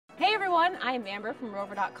everyone, I'm Amber from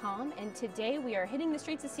Rover.com, and today we are hitting the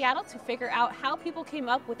streets of Seattle to figure out how people came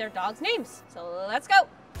up with their dogs' names. So let's go.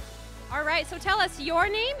 All right, so tell us your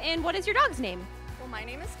name and what is your dog's name? Well, my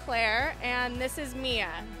name is Claire and this is Mia.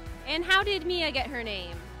 And how did Mia get her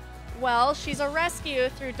name? Well, she's a rescue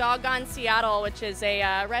through Doggone Seattle, which is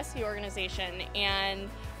a rescue organization. And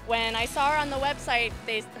when I saw her on the website,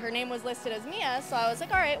 her name was listed as Mia, so I was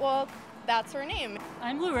like, all right, well, that's her name.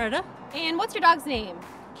 I'm Loretta. And what's your dog's name?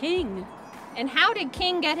 King. And how did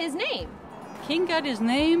King get his name? King got his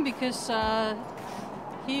name because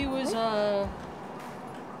he's a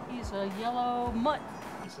yellow mutt.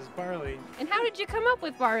 This is Barley. And how did you come up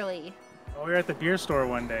with Barley? Well, we were at the beer store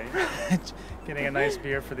one day, getting a nice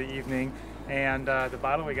beer for the evening, and the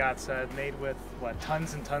bottle we got said made with,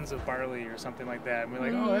 tons and tons of barley or something like that. And we're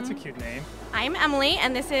like, oh, that's a cute name. I'm Emily,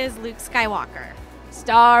 and this is Luke Skywalker.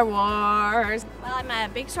 Star Wars. Well, I'm a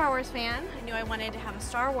big Star Wars fan. I knew I wanted to have a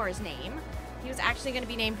Star Wars name. He was actually going to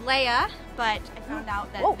be named Leia, but I found out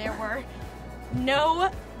that there were no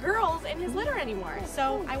girls in his litter anymore.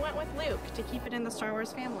 So I went with Luke to keep it in the Star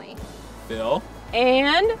Wars family. Bill.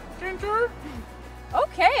 And Ginger.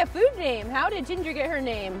 Okay, a food name. How did Ginger get her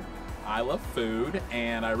name? I love food,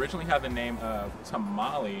 and I originally had the name of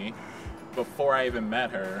Tamale before I even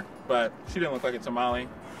met her, but she didn't look like a tamale.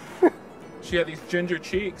 She had these ginger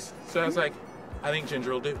cheeks, so I was like, I think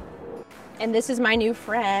Ginger will do. And this is my new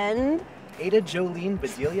friend. Ada Jolene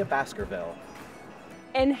Bedelia Baskerville.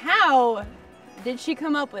 And how did she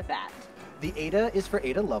come up with that? The Ada is for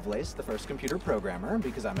Ada Lovelace, the first computer programmer,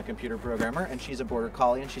 because I'm a computer programmer and she's a border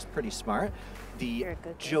collie and she's pretty smart. The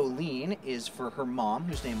Jolene is for her mom,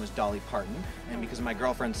 whose name was Dolly Parton, and because my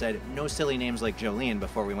girlfriend said no silly names like Jolene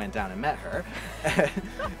before we went down and met her.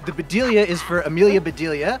 The Bedelia is for Amelia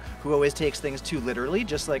Bedelia, who always takes things too literally,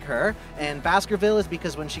 just like her. And Baskerville is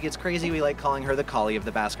because when she gets crazy, we like calling her the collie of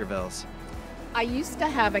the Baskervilles. I used to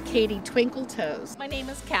have a Katie Twinkle Toes. My name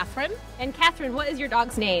is Catherine. And Catherine, what is your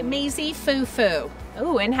dog's name? Maisie Foo-Foo.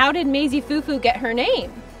 Oh, and how did Maisie Foo-Foo get her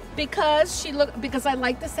name? Because I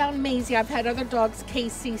like the sound Maisie. I've had other dogs,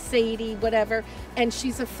 Casey, Sadie, whatever, and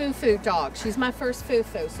she's a Foo-Foo dog. She's my first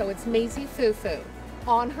Foo-Foo, so it's Maisie Foo-Foo.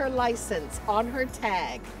 On her license, on her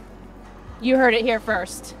tag. You heard it here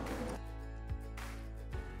first.